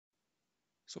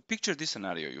So picture this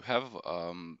scenario. You have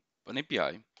an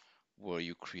API where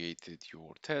you created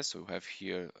your test. So you have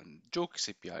here a jokes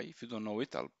API. If you don't know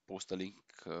it, I'll post a link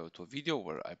to a video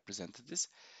where I presented this.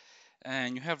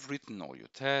 And you have written all your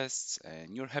tests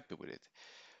and you're happy with it.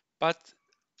 But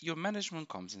your management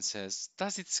comes and says,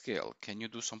 does it scale? Can you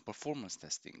do some performance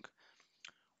testing?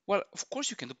 Well, of course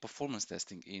you can do performance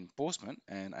testing in Postman,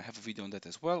 and I have a video on that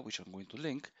as well, which I'm going to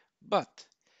link. But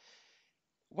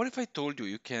what if I told you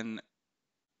you can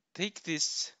take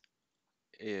this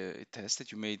test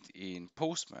that you made in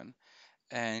Postman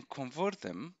and convert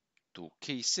them to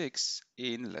K6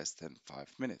 in less than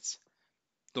 5 minutes?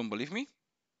 Don't believe me?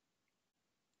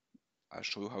 I'll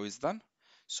show you how it's done.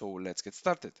 So let's get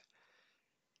started.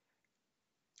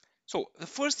 So the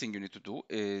first thing you need to do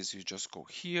is you just go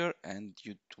here and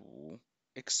you do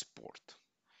export.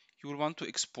 You will want to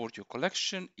export your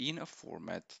collection in a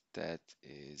format that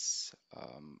is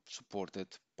supported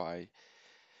by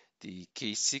the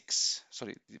K6,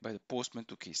 sorry, by the Postman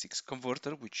to K6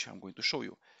 converter, which I'm going to show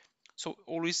you. So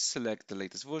always select the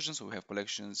latest version. So we have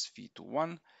collections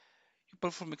v21. You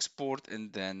perform export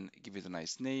and then give it a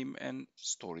nice name and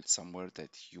store it somewhere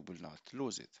that you will not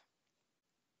lose it.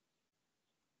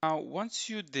 Now, once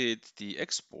you did the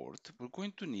export, we're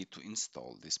going to need to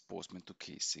install this Postman to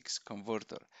K6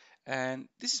 converter. And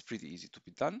this is pretty easy to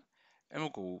be done. And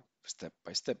we'll go step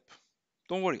by step.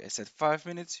 Don't worry, I said 5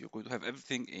 minutes. You're going to have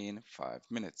everything in 5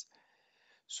 minutes.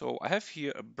 So I have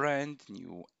here a brand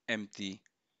new empty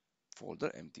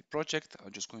folder, empty project.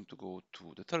 I'm just going to go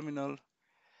to the terminal.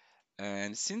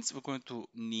 And since we're going to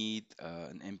need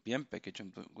an npm package,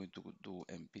 I'm going to do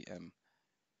npm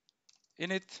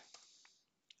init.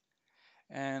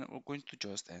 And we're going to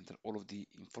just enter all of the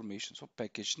information. So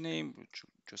package name, which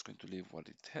we're just going to leave what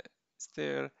it has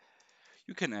there.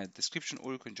 You can add description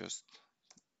or you can just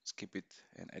skip it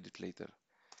and edit later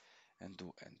and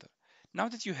do enter. Now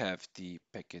that you have the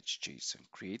package JSON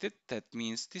created, that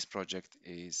means this project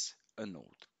is a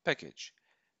node package.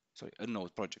 Sorry, a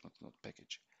node project, not node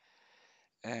package.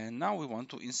 And now we want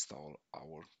to install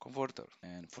our converter.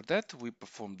 And for that, we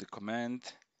perform the command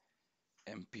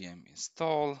npm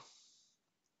install.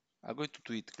 I'm going to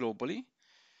do it globally.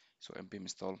 So npm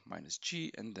install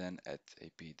 -g and then add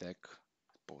api deck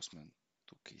postman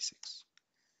to k6.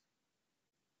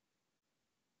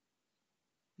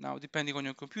 Now, depending on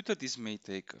your computer, this may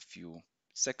take a few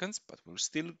seconds, but we're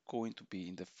still going to be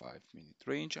in the 5-minute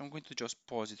range. I'm going to just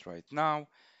pause it right now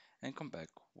and come back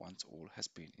once all has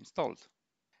been installed.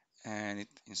 And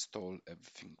it installed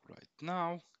everything right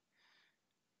now.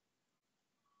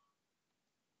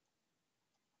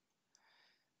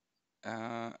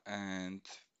 And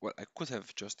well, I could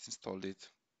have just installed it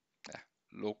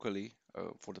locally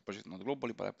for the project, not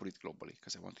globally, but I put it globally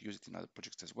because I want to use it in other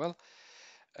projects as well.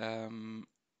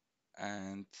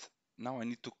 And now I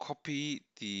need to copy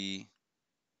the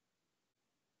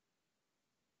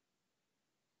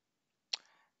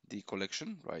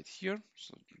collection right here.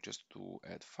 So just to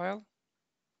add file.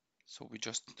 So we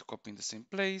just need to copy in the same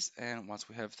place. And once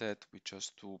we have that, we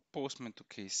just do postman to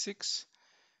K6.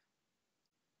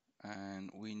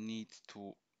 And we need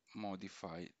to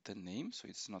modify the name. So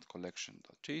it's not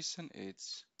collection.json.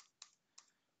 It's,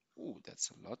 oh,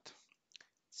 that's a lot.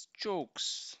 It's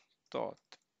jokes.postman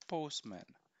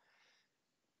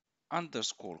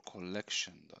underscore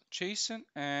collection.json.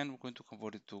 And we're going to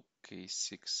convert it to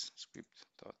K6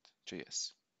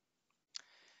 script.js.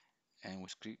 And we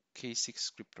K6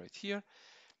 script right here.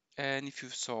 And if you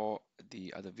saw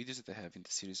the other videos that I have in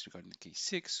the series regarding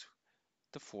K6,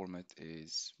 the format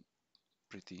is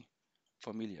pretty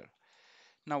familiar.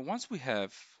 Now, once we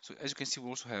have, so as you can see, we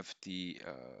also have the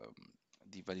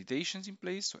validations in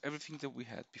place. So everything that we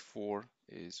had before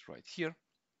is right here.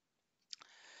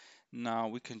 Now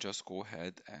we can just go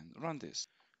ahead and run this.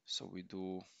 So we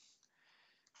do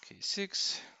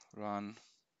K6 run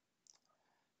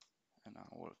and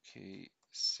our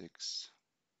K6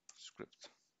 script.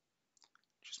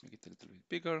 Just make it a little bit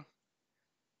bigger.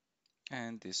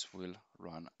 And this will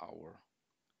run our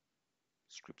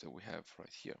script that we have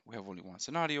right here. We have only one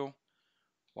scenario,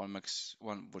 one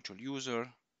virtual user,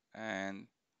 and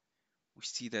we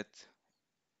see that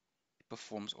it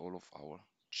performs all of our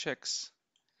checks,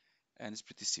 and it's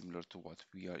pretty similar to what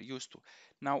we are used to.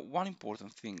 Now, one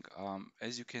important thing,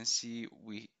 as you can see,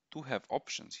 we do have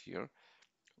options here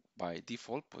by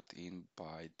default put in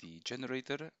by the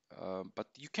generator, but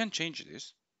you can change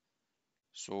this.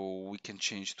 So we can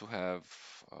change to have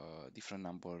a different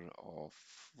number of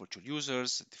virtual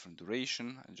users, different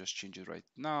duration, and just change it right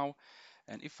now.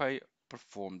 And if I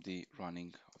perform the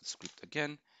running of the script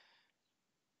again,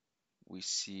 we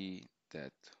see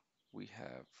that we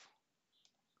have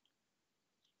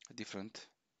a different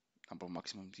number of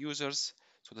maximum users,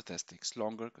 so the test takes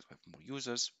longer because we have more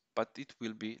users, but it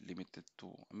will be limited to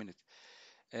a minute.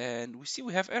 And we see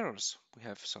we have errors, we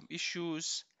have some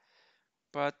issues,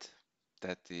 but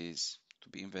that is to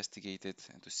be investigated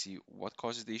and to see what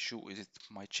causes the issue. Is it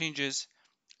my changes?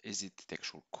 Is it the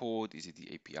actual code? Is it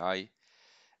the API?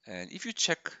 And if you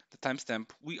check the timestamp,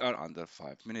 we are under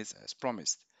 5 minutes as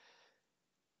promised.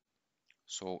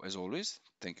 So as always,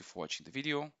 thank you for watching the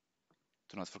video.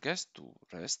 Do not forget to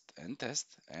rest and test,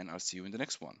 and I'll see you in the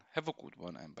next one. Have a good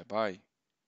one and bye bye.